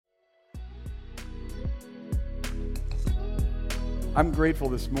I'm grateful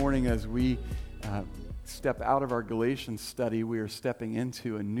this morning as we step out of our Galatians study. We are stepping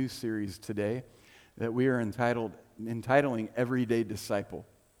into a new series today that we are entitling Everyday Disciple.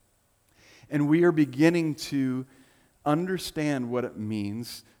 And we are beginning to understand what it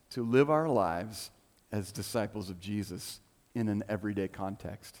means to live our lives as disciples of Jesus in an everyday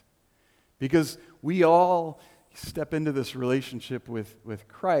context. Because we all step into this relationship with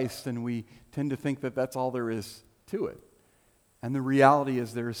Christ, and we tend to think that that's all there is to it. And the reality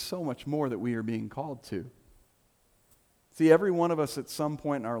is there is so much more that we are being called to. See, every one of us at some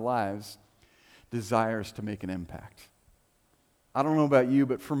point in our lives desires to make an impact. I don't know about you,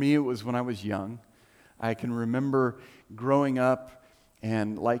 but for me it was when I was young. I can remember growing up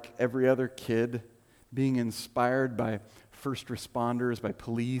and, like every other kid, being inspired by first responders, by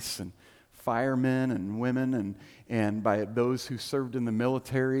police and firemen and women, and by those who served in the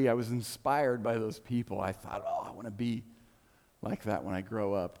military. I was inspired by those people. I thought, I want to be like that when I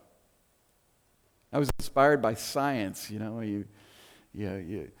grow up. I was inspired by science, the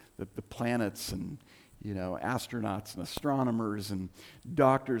planets and, astronauts and astronomers and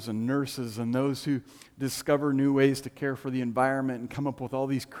doctors and nurses and those who discover new ways to care for the environment and come up with all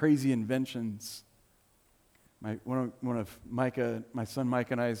these crazy inventions. One of my son Mike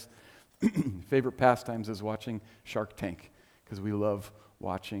and I's favorite pastimes is watching Shark Tank, because we love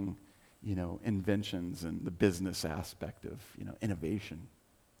watching inventions and the business aspect of, innovation.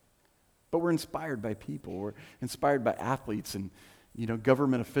 But we're inspired by people. We're inspired by athletes and,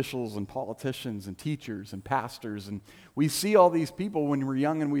 government officials and politicians and teachers and pastors. And we see all these people when we're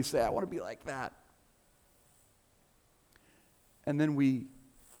young and we say, I want to be like that. And then we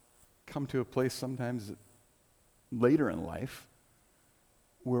come to a place sometimes later in life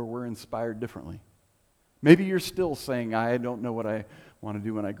where we're inspired differently. Maybe you're still saying, I don't know what I want to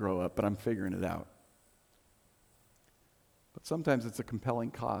do when I grow up, but I'm figuring it out. But sometimes it's a compelling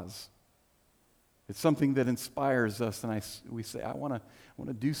cause. It's something that inspires us, and we say, I want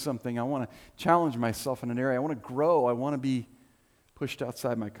to do something. I want to challenge myself in an area. I want to grow. I want to be pushed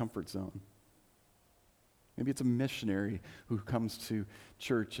outside my comfort zone. Maybe it's a missionary who comes to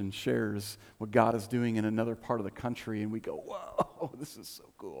church and shares what God is doing in another part of the country, and we go, whoa, this is so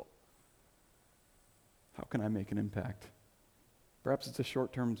cool. How can I make an impact? Perhaps it's a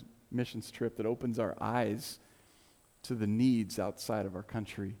short-term missions trip that opens our eyes to the needs outside of our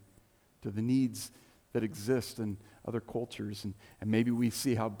country, to the needs that exist in other cultures, and maybe we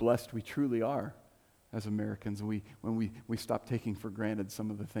see how blessed we truly are as Americans, and when we stop taking for granted some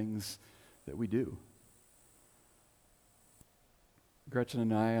of the things that we do. Gretchen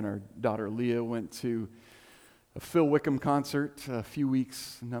and I and our daughter Leah went to a Phil Wickham concert a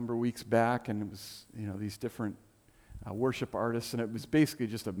number of weeks back, and it was, these different worship artists, and it was basically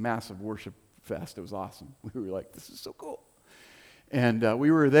just a massive worship fest. It was awesome. We were like, this is so cool. And we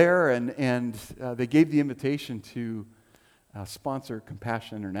were there, and they gave the invitation to sponsor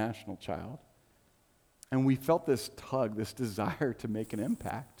Compassion International Child. And we felt this tug, this desire to make an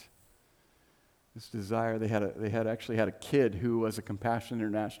impact. This desire, they had actually had a kid who was a Compassion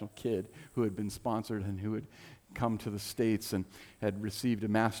International kid who had been sponsored and who had come to the States and had received a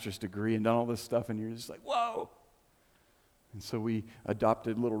master's degree and done all this stuff, and you're just like, whoa! And so we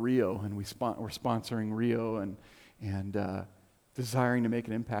adopted little Rio, and we're sponsoring Rio and desiring to make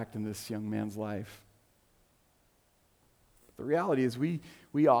an impact in this young man's life. But the reality is we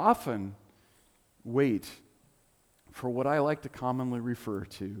often wait for what I like to commonly refer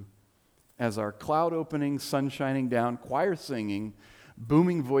to as our cloud opening, sun shining down, choir singing,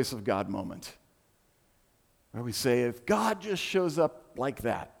 booming voice of God moment. Where we say, if God just shows up like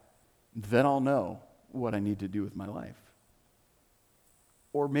that, then I'll know what I need to do with my life.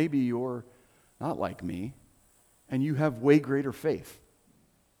 Or maybe you're not like me, and you have way greater faith.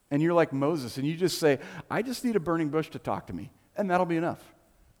 And you're like Moses, and you just say, I just need a burning bush to talk to me, and that'll be enough.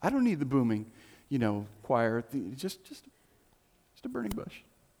 I don't need the booming, choir, just a burning bush.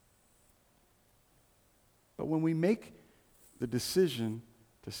 But when we make the decision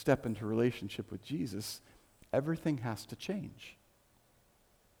to step into relationship with Jesus, everything has to change.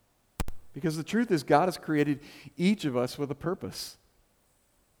 Because the truth is, God has created each of us with a purpose.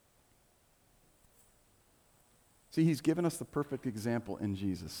 See, He's given us the perfect example in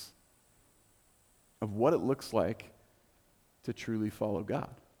Jesus of what it looks like to truly follow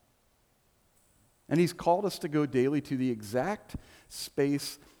God. And He's called us to go daily to the exact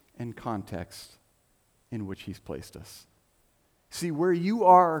space and context in which He's placed us. See, where you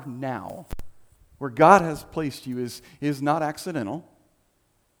are now, where God has placed you is not accidental.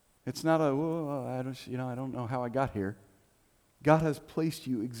 It's not I don't know how I got here. God has placed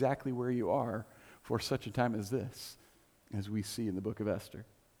you exactly where you are for such a time as this. as we see in the book of Esther.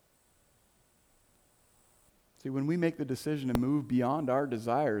 See, when we make the decision to move beyond our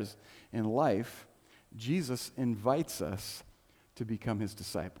desires in life, Jesus invites us to become his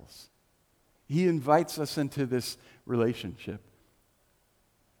disciples. He invites us into this relationship.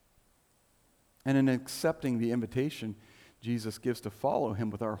 And in accepting the invitation Jesus gives to follow him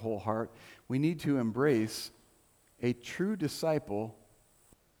with our whole heart, we need to embrace a true disciple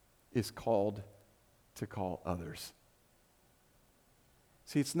is called to call others.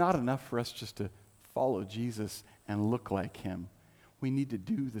 See, it's not enough for us just to follow Jesus and look like him. We need to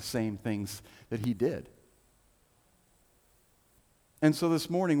do the same things that he did. And so this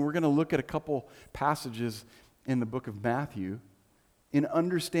morning, we're going to look at a couple passages in the book of Matthew in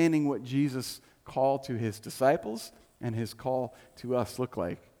understanding what Jesus' call to his disciples and his call to us look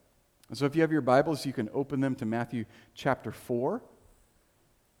like. And so if you have your Bibles, you can open them to Matthew chapter 4,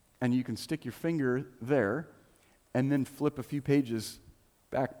 and you can stick your finger there and then flip a few pages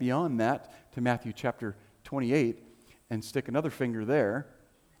back beyond that to Matthew chapter 28 and stick another finger there.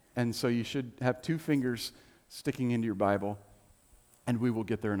 And so you should have two fingers sticking into your Bible, and we will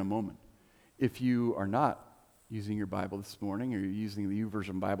get there in a moment. If you are not using your Bible this morning or you're using the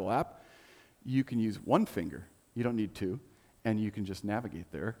YouVersion Bible app, you can use one finger. You don't need two, and you can just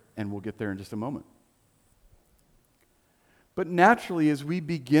navigate there, and we'll get there in just a moment. But naturally, as we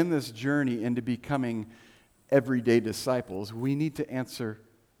begin this journey into becoming everyday disciples, we need to answer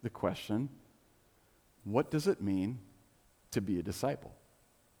the question, what does it mean to be a disciple?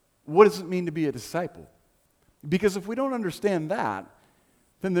 What does it mean to be a disciple? Because if we don't understand that,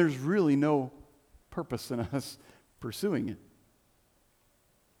 then there's really no purpose in us pursuing it.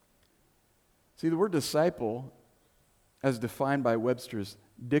 See, the word disciple, as defined by Webster's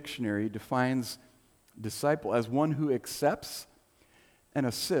dictionary, defines disciple as one who accepts and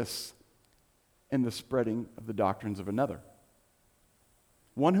assists in the spreading of the doctrines of another.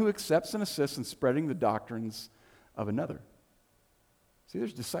 One who accepts and assists in spreading the doctrines of another. See,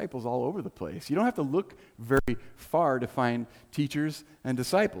 there's disciples all over the place. You don't have to look very far to find teachers and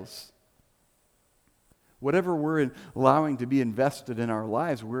disciples. Whatever we're allowing to be invested in our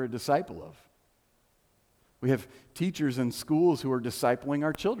lives, we're a disciple of. We have teachers in schools who are discipling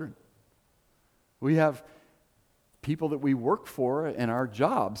our children. We have people that we work for in our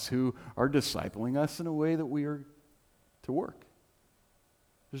jobs who are discipling us in a way that we are to work.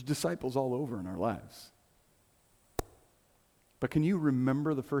 There's disciples all over in our lives. But can you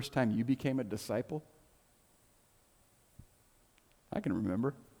remember the first time you became a disciple? I can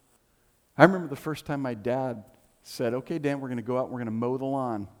remember. I remember the first time my dad said, "Okay, Dan, we're going to go out and we're going to mow the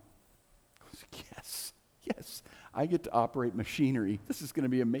lawn." I was like, yes, I get to operate machinery. This is going to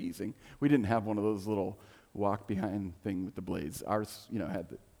be amazing. We didn't have one of those little walk behind thing with the blades. Ours, had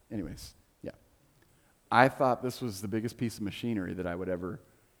the, anyways, yeah. I thought this was the biggest piece of machinery that I would ever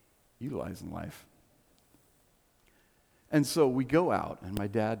utilize in life. And so we go out, and my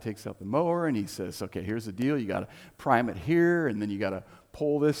dad takes out the mower, and he says, "Okay, here's the deal. You got to prime it here, and then you got to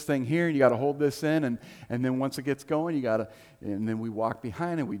pull this thing here, and you got to hold this in, and then once it gets going, you got to," and then we walk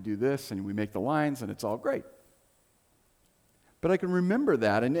behind, and we do this, and we make the lines, and it's all great. But I can remember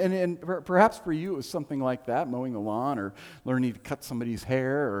that, and perhaps for you it was something like that, mowing the lawn, or learning to cut somebody's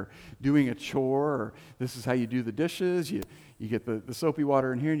hair, or doing a chore, or this is how you do the dishes. You get the soapy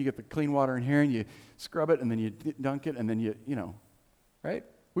water in here, and you get the clean water in here, and you scrub it, and then you dunk it, and then you right?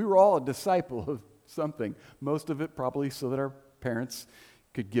 We were all a disciple of something. Most of it probably so that our parents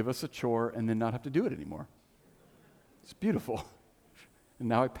could give us a chore and then not have to do it anymore. It's beautiful. And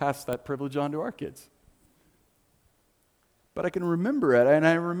now I pass that privilege on to our kids. But I can remember it, and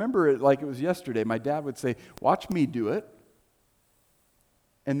I remember it like it was yesterday. My dad would say, "Watch me do it,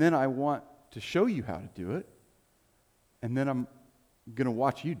 and then I want to show you how to do it, and then I'm going to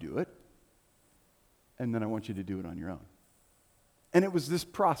watch you do it, and then I want you to do it on your own." And it was this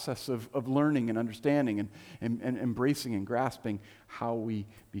process of learning and understanding and embracing and grasping how we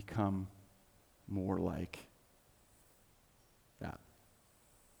become more like that.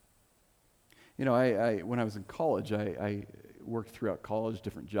 When I was in college, I worked throughout college,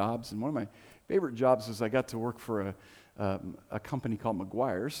 different jobs, and one of my favorite jobs was I got to work for a company called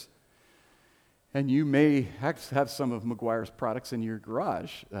Meguiar's. And you may have some of Meguiar's products in your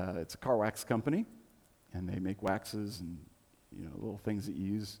garage. It's a car wax company, and they make waxes and little things that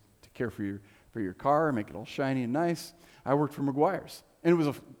you use to care for your car, make it all shiny and nice. I worked for Meguiar's, and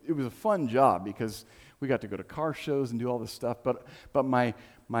it was a fun job because we got to go to car shows and do all this stuff. But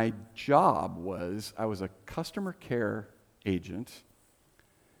my job was I was a customer care agent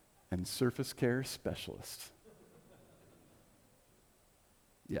and surface care specialist.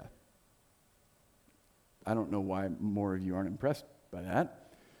 Yeah. I don't know why more of you aren't impressed by that.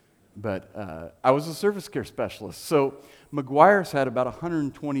 But I was a service care specialist. So McGuire's had about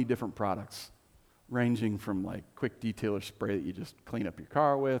 120 different products, ranging from like quick detailer spray that you just clean up your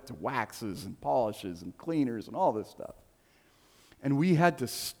car with, to waxes and polishes and cleaners and all this stuff. And we had to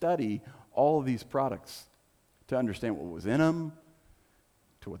study all of these products to understand what was in them,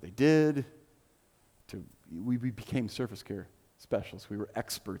 to what they did. We became surface care specialists. We were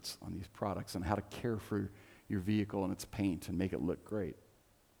experts on these products and how to care for your vehicle and its paint and make it look great.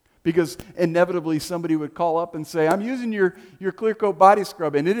 Because inevitably somebody would call up and say, I'm using your Clear Coat body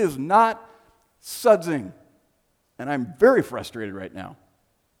scrub and it is not sudsing. And I'm very frustrated right now.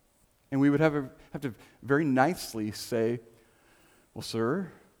 And we would have to very nicely say, well, sir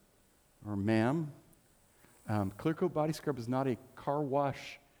or ma'am, Clear Coat body scrub is not a car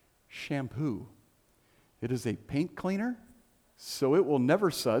wash shampoo. It is a paint cleaner, so it will never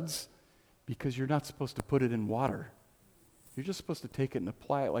suds because you're not supposed to put it in water. You're just supposed to take it and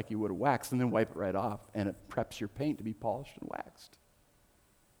apply it like you would a wax and then wipe it right off, and it preps your paint to be polished and waxed.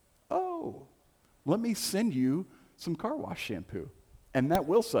 Oh, let me send you some car wash shampoo, and that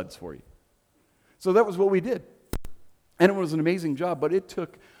will suds for you. So that was what we did. And it was an amazing job, but it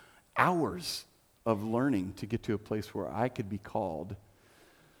took hours of learning to get to a place where I could be called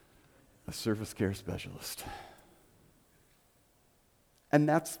a surface care specialist. And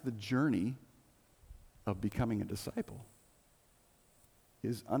that's the journey of becoming a disciple,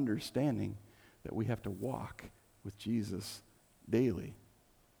 is understanding that we have to walk with Jesus daily.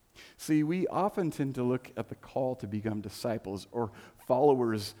 See, we often tend to look at the call to become disciples or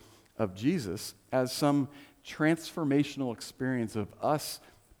followers of Jesus as some transformational experience of us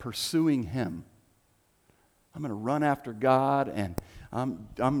pursuing Him. I'm going to run after God, and I'm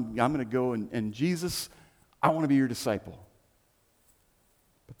going to go, and Jesus, I want to be your disciple.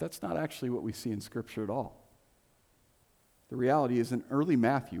 But that's not actually what we see in Scripture at all. The reality is, in early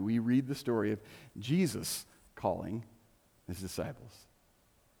Matthew, we read the story of Jesus calling His disciples.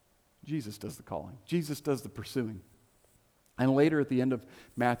 Jesus does the calling. Jesus does the pursuing. And later at the end of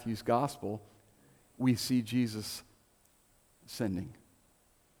Matthew's gospel, we see Jesus sending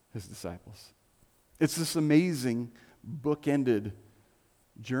His disciples. It's this amazing, bookended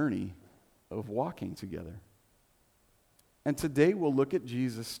journey of walking together. And today we'll look at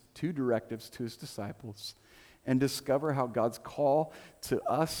Jesus' two directives to His disciples and discover how God's call to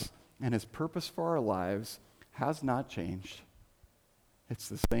us and His purpose for our lives has not changed. It's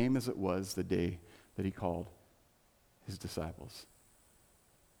the same as it was the day that He called His disciples.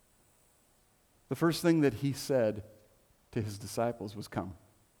 The first thing that He said to His disciples was, "Come.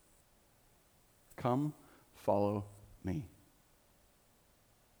 Come, follow me."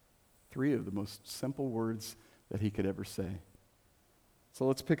 Three of the most simple words that He could ever say. So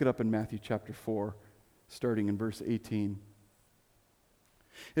let's pick it up in Matthew chapter 4, starting in verse 18.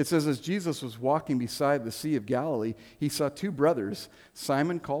 It says, as Jesus was walking beside the Sea of Galilee, He saw two brothers,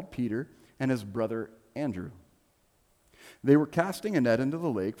 Simon called Peter and his brother Andrew. They were casting a net into the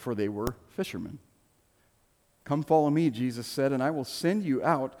lake, for they were fishermen. "Come follow me," Jesus said, "and I will send you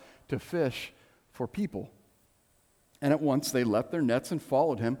out to fish for people." And at once they left their nets and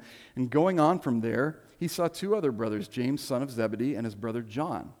followed Him. And going on from there, He saw two other brothers, James, son of Zebedee, and his brother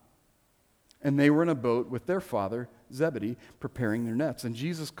John. And they were in a boat with their father, Zebedee, preparing their nets. And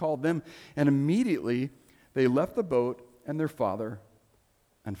Jesus called them, and immediately they left the boat and their father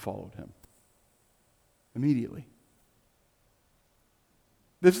and followed Him. Immediately.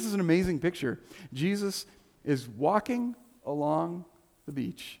 This is an amazing picture. Jesus is walking along the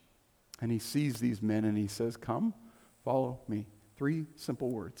beach, and He sees these men, and He says, "Come, follow me." Three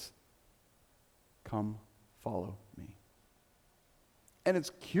simple words. Come, follow me. And it's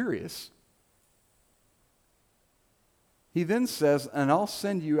curious. He then says, "And I'll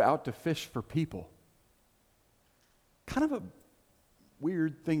send you out to fish for people." Kind of a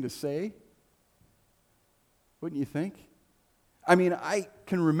weird thing to say, wouldn't you think? I mean, I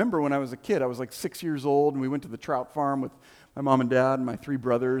can remember when I was a kid, I was like 6 years old, and we went to the trout farm with my mom and dad and my three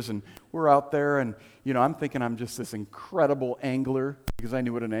brothers, and we're out there, and, I'm thinking I'm just this incredible angler, because I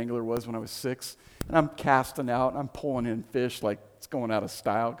knew what an angler was when I was 6, and I'm casting out, and I'm pulling in fish like it's going out of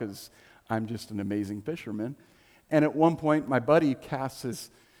style, because I'm just an amazing fisherman. And at one point, my buddy casts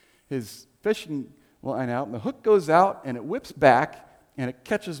his fishing line out, and the hook goes out, and it whips back, and it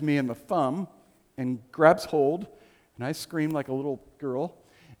catches me in the thumb, and grabs hold, and I screamed like a little girl,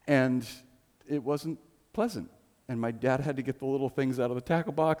 and it wasn't pleasant. And my dad had to get the little things out of the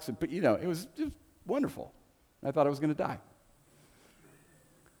tackle box, but it was just wonderful. I thought I was going to die.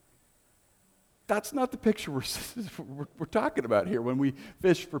 That's not the picture we're talking about here when we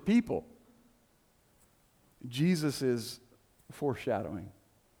fish for people. Jesus is foreshadowing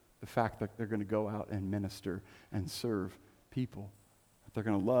the fact that they're going to go out and minister and serve people, that they're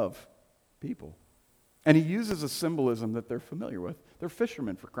going to love people. And he uses a symbolism that they're familiar with. They're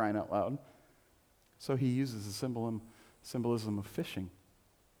fishermen, for crying out loud. So he uses the symbolism of fishing.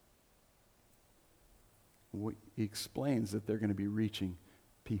 He explains that they're going to be reaching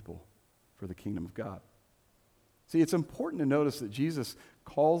people for the kingdom of God. See, it's important to notice that Jesus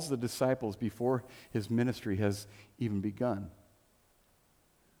calls the disciples before his ministry has even begun.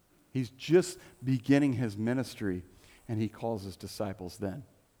 He's just beginning his ministry, and he calls his disciples then.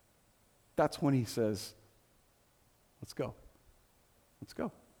 That's when he says, let's go. Let's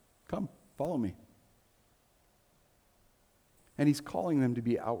go. Come, follow me. And he's calling them to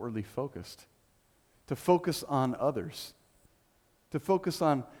be outwardly focused, to focus on others, to focus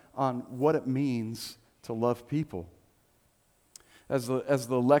on what it means to love people. As the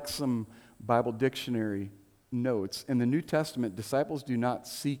Lexham Bible Dictionary notes, in the New Testament, disciples do not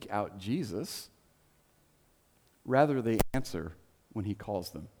seek out Jesus. Rather, they answer when he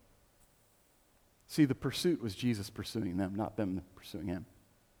calls them. See, the pursuit was Jesus pursuing them, not them pursuing him.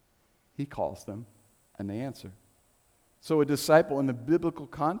 He calls them, and they answer. So a disciple in the biblical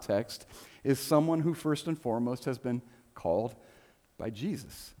context is someone who first and foremost has been called by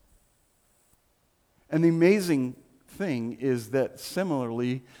Jesus. And the amazing thing is that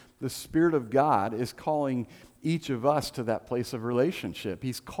similarly, the Spirit of God is calling each of us to that place of relationship.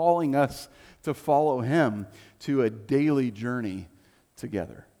 He's calling us to follow him to a daily journey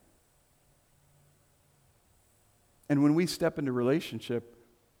together. And when we step into relationship,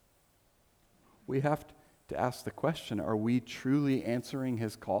 we have to ask the question, are we truly answering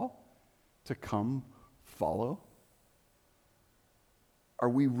his call to come follow? Are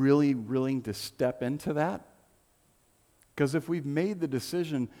we really willing to step into that? Because if we've made the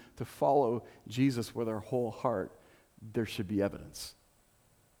decision to follow Jesus with our whole heart, there should be evidence.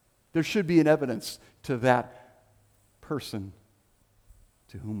 There should be an evidence to that person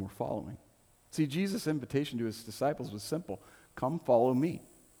to whom we're following. See, Jesus' invitation to his disciples was simple. Come follow me.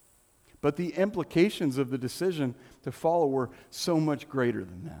 But the implications of the decision to follow were so much greater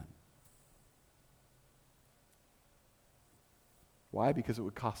than that. Why? Because it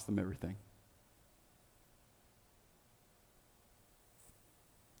would cost them everything.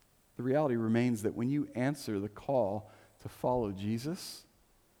 The reality remains that when you answer the call to follow Jesus,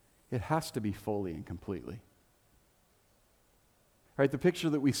 it has to be fully and completely. Right? The picture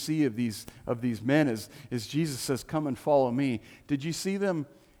that we see of these men is Jesus says, come and follow me. Did you see them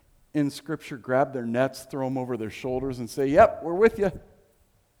in Scripture grab their nets, throw them over their shoulders, and say, yep, we're with you?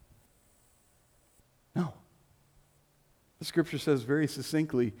 No. The Scripture says very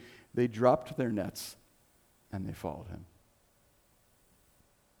succinctly, they dropped their nets and they followed him.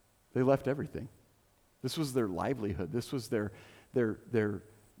 They left everything. This was their livelihood. This was their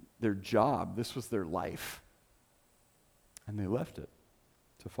job. This was their life. And they left it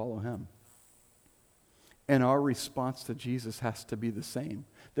to follow him. And our response to Jesus has to be the same.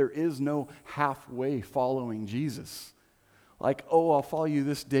 There is no halfway following Jesus. Like, oh, I'll follow you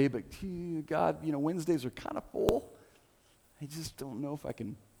this day, but God, Wednesdays are kind of full. I just don't know if I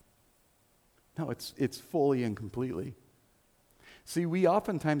can. No, it's fully and completely. See, we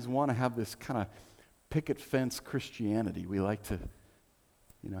oftentimes want to have this kind of picket fence Christianity. We like to,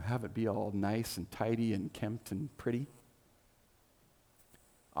 have it be all nice and tidy and kempt and pretty.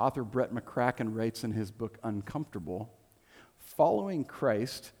 Author Brett McCracken writes in his book, Uncomfortable, following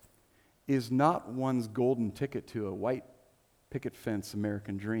Christ is not one's golden ticket to a white picket fence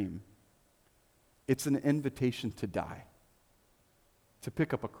American dream. It's an invitation to die, to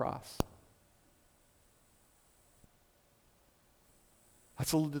pick up a cross.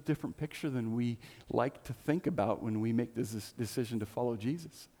 That's a little bit different picture than we like to think about when we make this decision to follow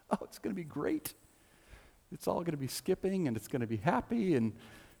Jesus. Oh, it's going to be great. It's all going to be skipping, and it's going to be happy, and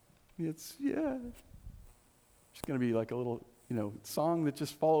it's going to be like a little, song that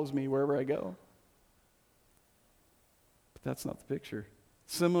just follows me wherever I go. But that's not the picture.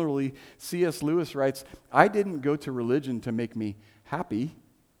 Similarly, C.S. Lewis writes, I didn't go to religion to make me happy.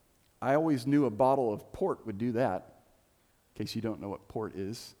 I always knew a bottle of port would do that. In case you don't know what port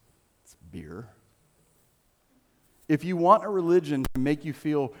is, it's beer. If you want a religion to make you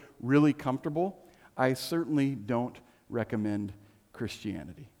feel really comfortable, I certainly don't recommend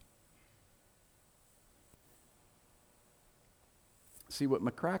Christianity. See, what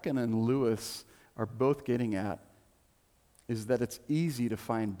McCracken and Lewis are both getting at is that it's easy to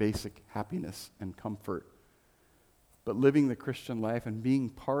find basic happiness and comfort. But living the Christian life and being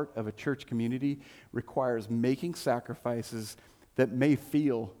part of a church community requires making sacrifices that may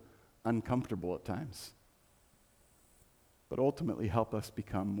feel uncomfortable at times. but ultimately help us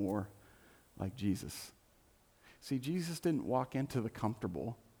become more like Jesus. See, Jesus didn't walk into the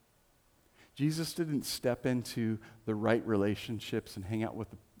comfortable. Jesus didn't step into the right relationships and hang out with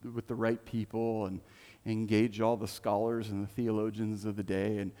the right people and engage all the scholars and the theologians of the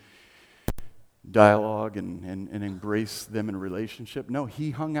day and dialogue and embrace them in relationship. No,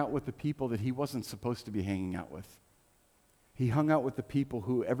 he hung out with the people that he wasn't supposed to be hanging out with. He hung out with the people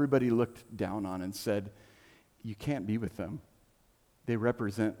who everybody looked down on and said, you can't be with them. They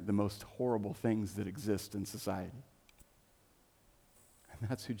represent the most horrible things that exist in society. And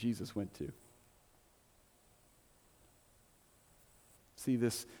that's who Jesus went to. See,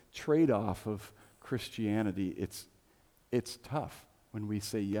 this trade-off of Christianity, it's tough when we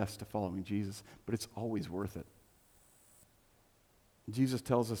say yes to following Jesus, but it's always worth it. Jesus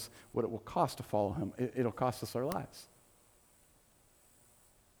tells us what it will cost to follow him. It'll cost us our lives.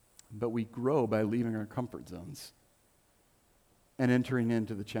 But we grow by leaving our comfort zones and entering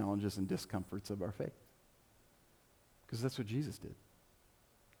into the challenges and discomforts of our faith. Because that's what Jesus did.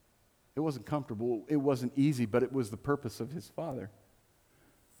 It wasn't comfortable, it wasn't easy, but it was the purpose of his Father.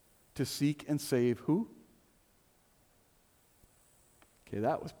 To seek and save who? Okay,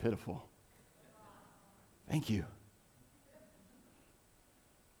 that was pitiful. Thank you.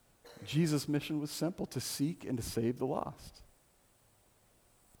 Jesus' mission was simple, to seek and to save the lost.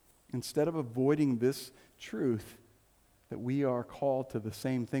 Instead of avoiding this truth that we are called to the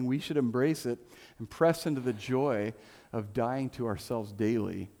same thing, we should embrace it and press into the joy of dying to ourselves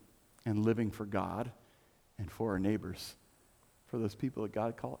daily and living for God and for our neighbors, for those people that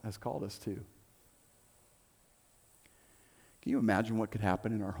God has called us to. Can you imagine what could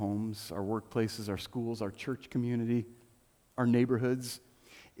happen in our homes, our workplaces, our schools, our church community, our neighborhoods,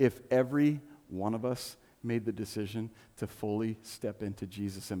 if every one of us made the decision to fully step into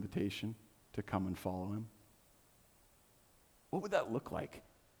Jesus' invitation to come and follow him? What would that look like?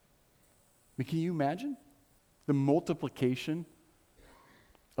 I mean, can you imagine the multiplication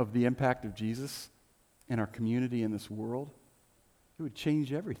of the impact of Jesus in our community, in this world? It would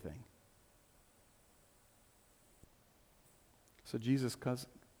change everything. So Jesus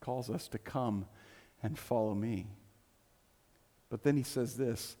calls us to come and follow me. But then he says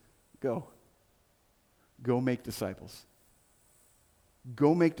this, go. Go make disciples.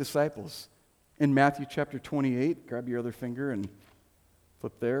 Go make disciples. In Matthew chapter 28, grab your other finger and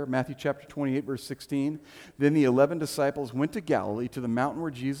flip there. Matthew chapter 28, verse 16. Then the 11 disciples went to Galilee, to the mountain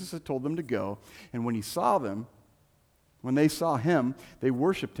where Jesus had told them to go. And when they saw him, they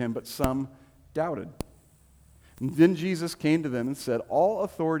worshiped him, but some doubted. And then Jesus came to them and said, all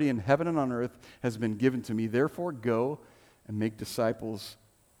authority in heaven and on earth has been given to me. Therefore go and make disciples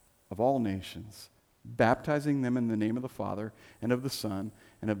of all nations, baptizing them in the name of the Father and of the Son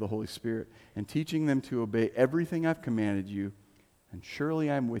and of the Holy Spirit, and teaching them to obey everything I've commanded you. And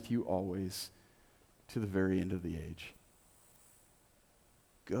surely I'm with you always to the very end of the age.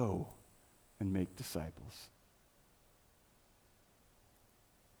 Go and make disciples.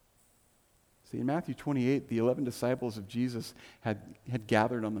 See, in Matthew 28, the 11 disciples of Jesus had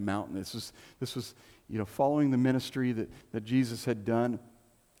gathered on the mountain. This was following the ministry that Jesus had done.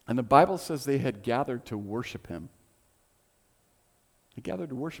 And the Bible says they had gathered to worship him. They gathered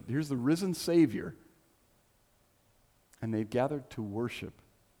to worship. Here's the risen Savior. And they've gathered to worship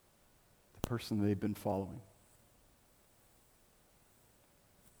the person they've been following.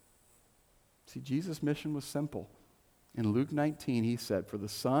 See, Jesus' mission was simple. In Luke 19, he said, for the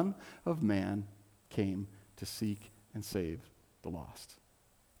Son of Man came to seek and save the lost.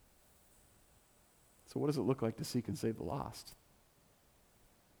 So what does it look like to seek and save the lost?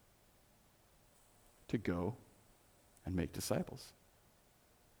 To go and make disciples.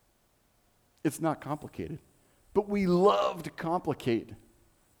 It's not complicated, but we love to complicate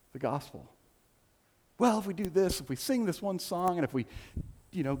the gospel. Well, if we do this, if we sing this one song, and if we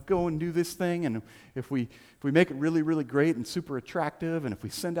go and do this thing, and if we make it really, really great and super attractive, and if we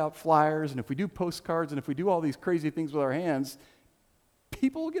send out flyers, and if we do postcards, and if we do all these crazy things with our hands,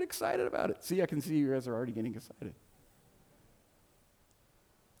 people will get excited about it. See, I can see you guys are already getting excited.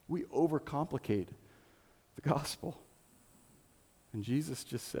 We overcomplicate the gospel. And Jesus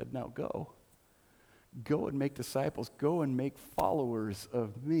just said, now go. Go and make disciples. Go and make followers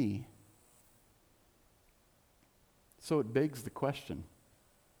of me. So it begs the question,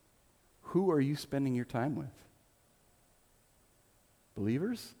 who are you spending your time with?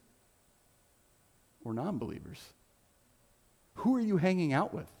 Believers or non-believers? Who are you hanging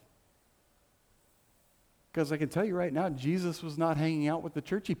out with? Because I can tell you right now, Jesus was not hanging out with the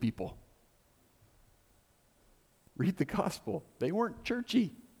churchy people. Read the gospel. They weren't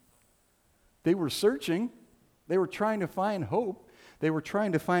churchy. They were searching. They were trying to find hope. They were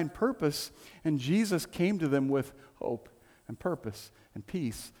trying to find purpose, and Jesus came to them with hope and purpose and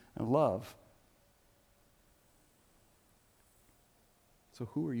peace and love. So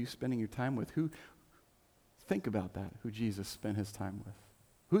who are you spending your time with? Think about that, who Jesus spent his time with.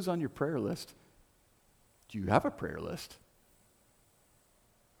 Who's on your prayer list? Do you have a prayer list?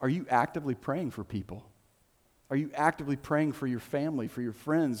 Are you actively praying for people? Are you actively praying for your family, for your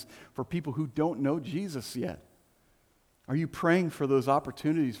friends, for people who don't know Jesus yet? Are you praying for those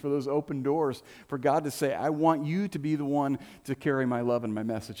opportunities, for those open doors, for God to say, I want you to be the one to carry my love and my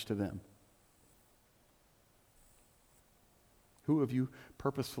message to them? Who have you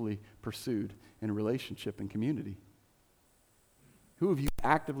purposefully pursued in relationship and community? Who have you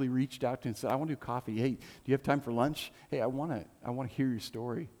actively reached out to and said, I want to do coffee. Hey, do you have time for lunch? Hey, I want to hear your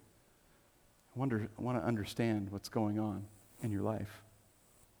story. I want to understand what's going on in your life.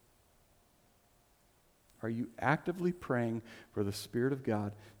 Are you actively praying for the Spirit of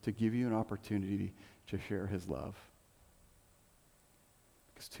God to give you an opportunity to share his love?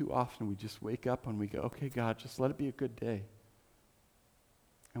 Because too often we just wake up and we go, okay, God, just let it be a good day.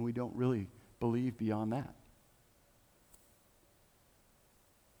 And we don't really believe beyond that.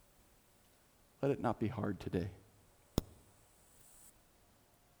 Let it not be hard today.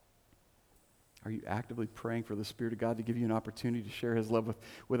 Are you actively praying for the Spirit of God to give you an opportunity to share his love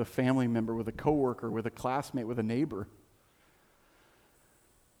with a family member, with a coworker, with a classmate, with a neighbor?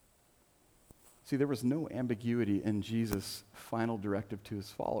 See, there was no ambiguity in Jesus' final directive to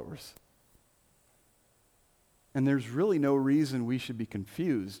his followers. And there's really no reason we should be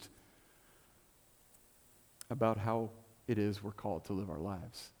confused about how it is we're called to live our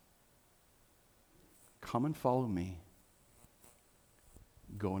lives. Come and follow me.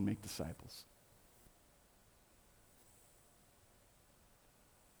 Go and make disciples.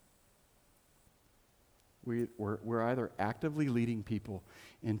 We're either actively leading people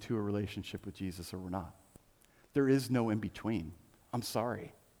into a relationship with Jesus or we're not. There is no in between. I'm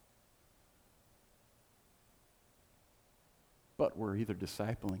sorry. But we're either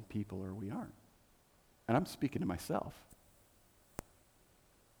discipling people or we aren't. And I'm speaking to myself.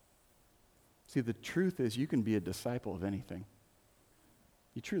 See, the truth is you can be a disciple of anything.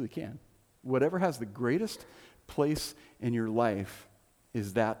 You truly can. Whatever has the greatest place in your life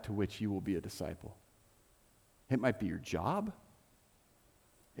is that to which you will be a disciple. It might be your job.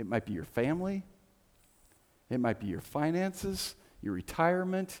 It might be your family. It might be your finances, your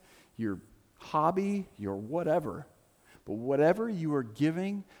retirement, your hobby, your whatever. But whatever you are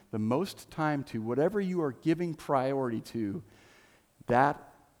giving the most time to, whatever you are giving priority to,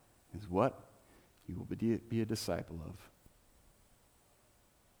 that is what you will be a disciple of.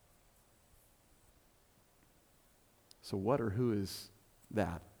 So what or who is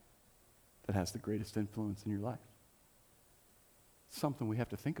that has the greatest influence in your life? Something we have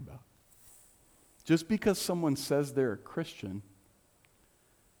to think about. Just because someone says they're a Christian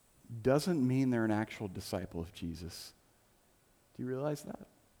doesn't mean they're an actual disciple of Jesus. Do you realize that?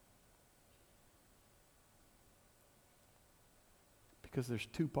 Because there's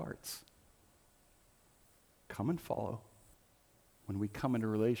two parts. Come and follow when we come into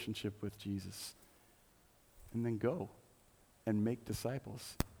relationship with Jesus. And then go and make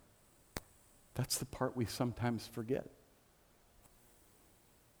disciples. That's the part we sometimes forget.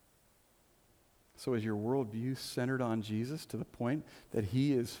 So is your worldview centered on Jesus to the point that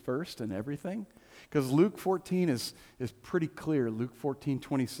he is first in everything? Because Luke 14 is pretty clear. Luke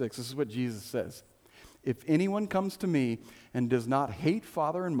 14:26. This is what Jesus says. If anyone comes to me and does not hate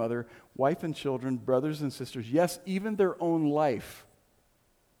father and mother, wife and children, brothers and sisters, yes, even their own life,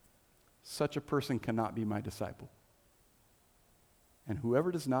 such a person cannot be my disciple. And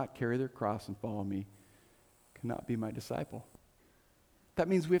whoever does not carry their cross and follow me cannot be my disciple. That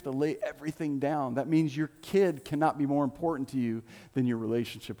means we have to lay everything down. That means your kid cannot be more important to you than your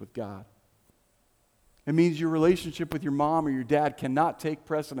relationship with God. It means your relationship with your mom or your dad cannot take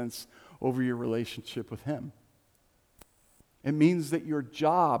precedence over your relationship with him. It means that your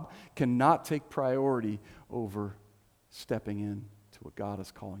job cannot take priority over stepping in to what God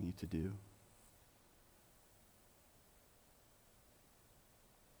is calling you to do.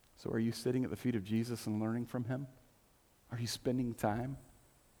 So are you sitting at the feet of Jesus and learning from him? Are you spending time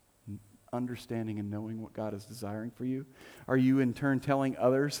understanding and knowing what God is desiring for you? Are you in turn telling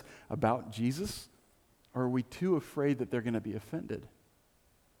others about Jesus? Or are we too afraid that they're going to be offended?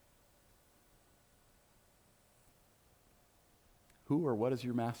 Who or what is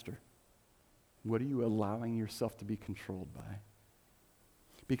your master? What are you allowing yourself to be controlled by?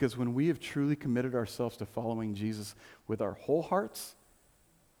 Because when we have truly committed ourselves to following Jesus with our whole hearts,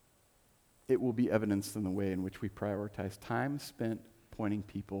 it will be evidenced in the way in which we prioritize time spent pointing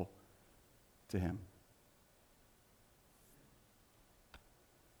people to Him.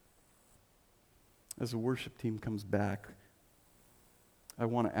 As the worship team comes back, I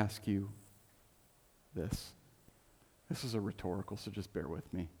want to ask you this. This is a rhetorical, so just bear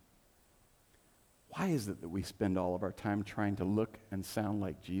with me. Why is it that we spend all of our time trying to look and sound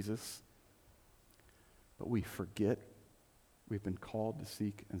like Jesus, but we forget we've been called to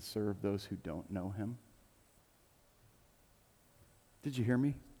seek and serve those who don't know Him? Did you hear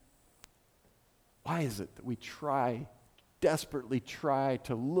me? Why is it that we desperately try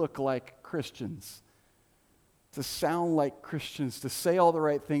to look like Christians, to sound like Christians, to say all the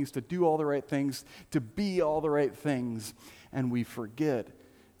right things, to do all the right things, to be all the right things, and we forget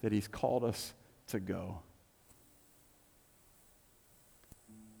that He's called us to go?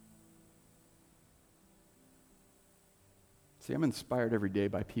 See, I'm inspired every day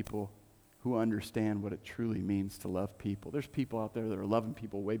by people who understand what it truly means to love people. There's people out there that are loving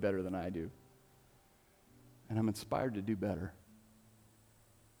people way better than I do. And I'm inspired to do better.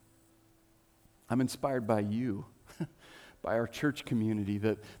 I'm inspired by you, by our church community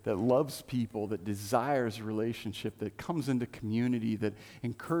that loves people, that desires relationship, that comes into community, that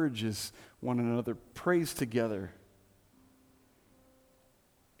encourages one another, prays together.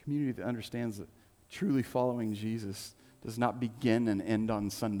 Community that understands that truly following Jesus does not begin and end on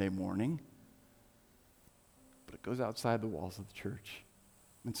Sunday morning, but it goes outside the walls of the church.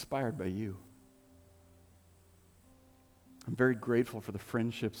 I'm inspired by you. I'm very grateful for the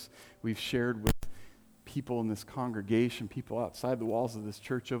friendships we've shared with people in this congregation, people outside the walls of this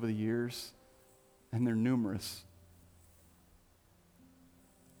church over the years, and they're numerous.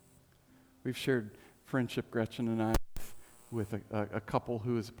 We've shared friendship, Gretchen and I, with a couple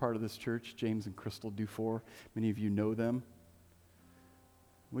who is a part of this church, James and Crystal Dufour. Many of you know them.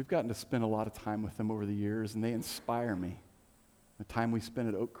 We've gotten to spend a lot of time with them over the years, and they inspire me. The time we spend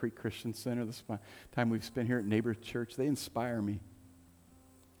at Oak Creek Christian Center, the time we've spent here at Neighborhood Church, they inspire me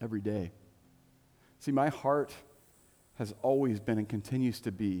every day. See, my heart has always been and continues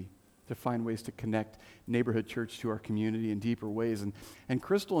to be to find ways to connect Neighborhood Church to our community in deeper ways. And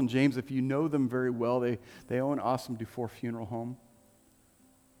Crystal and James, if you know them very well, they own Awesome Dufour Funeral Home.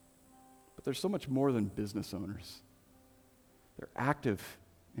 But they're so much more than business owners. They're active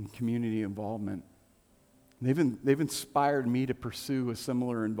in community involvement. They've inspired me to pursue a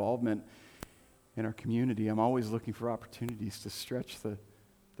similar involvement in our community. I'm always looking for opportunities to stretch the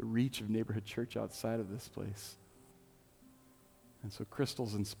reach of Neighborhood Church outside of this place. And so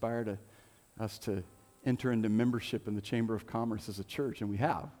Crystal's inspired us to enter into membership in the Chamber of Commerce as a church, and we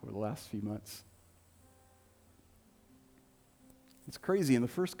have over the last few months. It's crazy. In the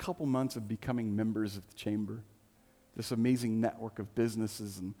first couple months of becoming members of the Chamber, this amazing network of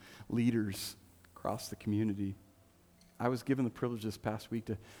businesses and leaders across the community, I was given the privilege this past week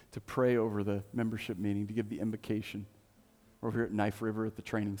to pray over the membership meeting, to give the invocation over here at Knife River at the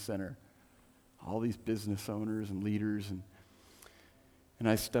training center. All these business owners and leaders, and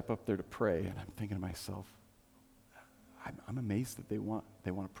I step up there to pray, and I'm thinking to myself, I'm amazed that they want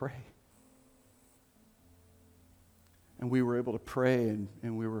to pray. And we were able to pray,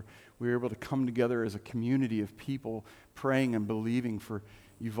 and we were able to come together as a community of people praying and believing for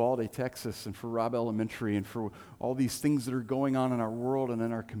Uvalde, Texas, and for Robb Elementary, and for all these things that are going on in our world and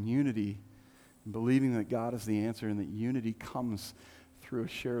in our community, and believing that God is the answer and that unity comes through a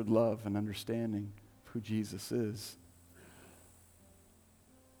shared love and understanding of who Jesus is.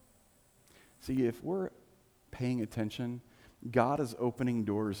 See, if we're paying attention, God is opening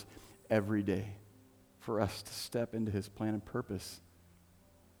doors every day for us to step into His plan and purpose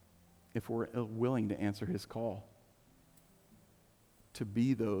if we're willing to answer His call to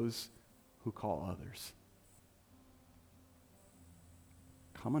be those who call others.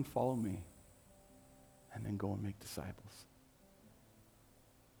 Come and follow me, and then go and make disciples.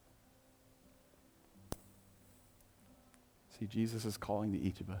 See, Jesus is calling to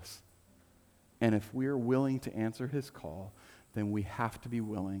each of us. And if we're willing to answer His call, then we have to be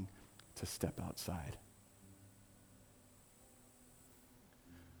willing to step outside.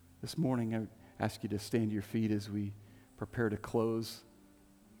 This morning, I ask you to stand to your feet as we prepare to close.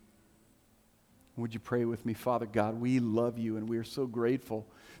 Would you pray with me? Father God, we love you, and we are so grateful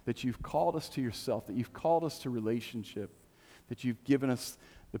that you've called us to yourself, that you've called us to relationship, that you've given us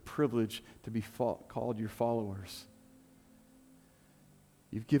the privilege to be called your followers.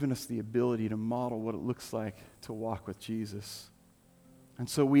 You've given us the ability to model what it looks like to walk with Jesus. And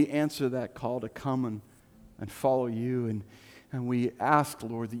so we answer that call to come and follow you, and we ask,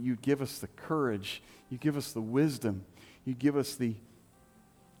 Lord, that you give us the courage, you give us the wisdom, you give us the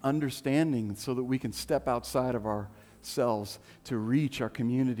understanding so that we can step outside of ourselves to reach our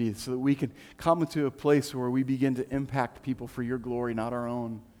community, so that we can come to a place where we begin to impact people for your glory, not our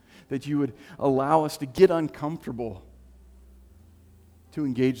own. That you would allow us to get uncomfortable to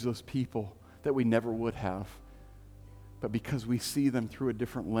engage those people that we never would have. But because we see them through a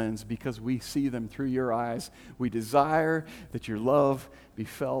different lens, because we see them through your eyes, we desire that your love be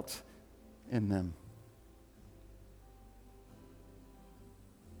felt in them.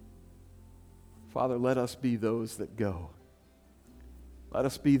 Father, let us be those that go. Let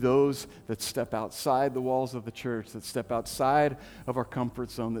us be those that step outside the walls of the church, that step outside of our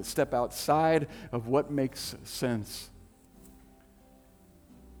comfort zone, that step outside of what makes sense,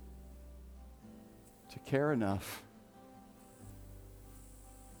 to care enough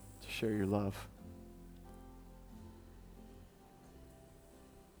to share your love.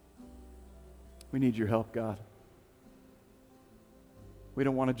 We need your help, God. We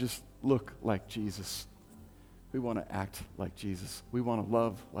don't want to just look like Jesus. We want to act like Jesus. We want to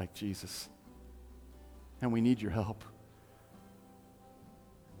love like Jesus. And we need your help.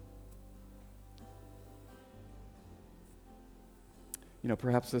 You know,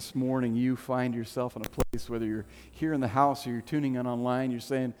 perhaps this morning you find yourself in a place, whether you're here in the house or you're tuning in online, you're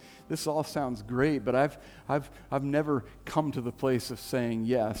saying, this all sounds great, but I've never come to the place of saying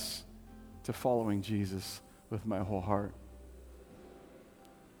yes to following Jesus with my whole heart.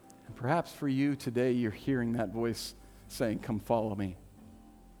 And perhaps for you today, you're hearing that voice saying, come follow me.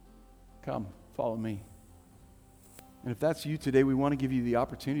 Come, follow me. And if that's you today, we want to give you the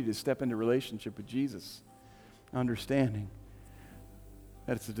opportunity to step into relationship with Jesus, understanding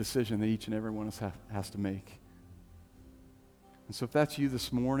that it's a decision that each and every one of us has to make. And so if that's you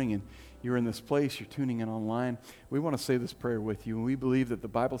this morning and you're in this place, you're tuning in online, we want to say this prayer with you. And we believe that the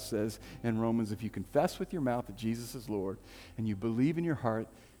Bible says in Romans, if you confess with your mouth that Jesus is Lord and you believe in your heart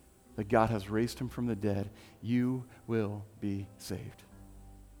that God has raised him from the dead, you will be saved.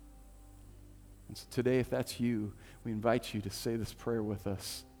 And so today, if that's you, we invite you to say this prayer with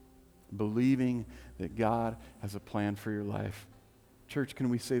us, believing that God has a plan for your life. Church, can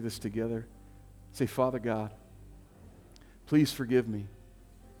we say this together? Say, Father God, please forgive me.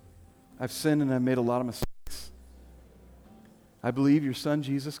 I've sinned and I've made a lot of mistakes. I believe your Son,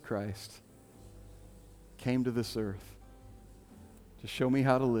 Jesus Christ, came to this earth to show me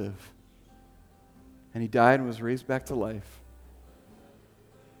how to live. And he died and was raised back to life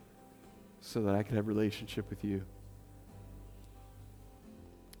so that I could have a relationship with you.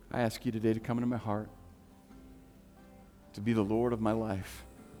 I ask you today to come into my heart, to be the Lord of my life.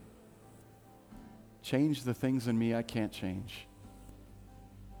 Change the things in me I can't change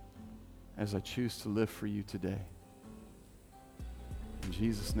as I choose to live for you today. In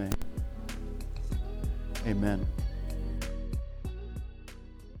Jesus' name, amen.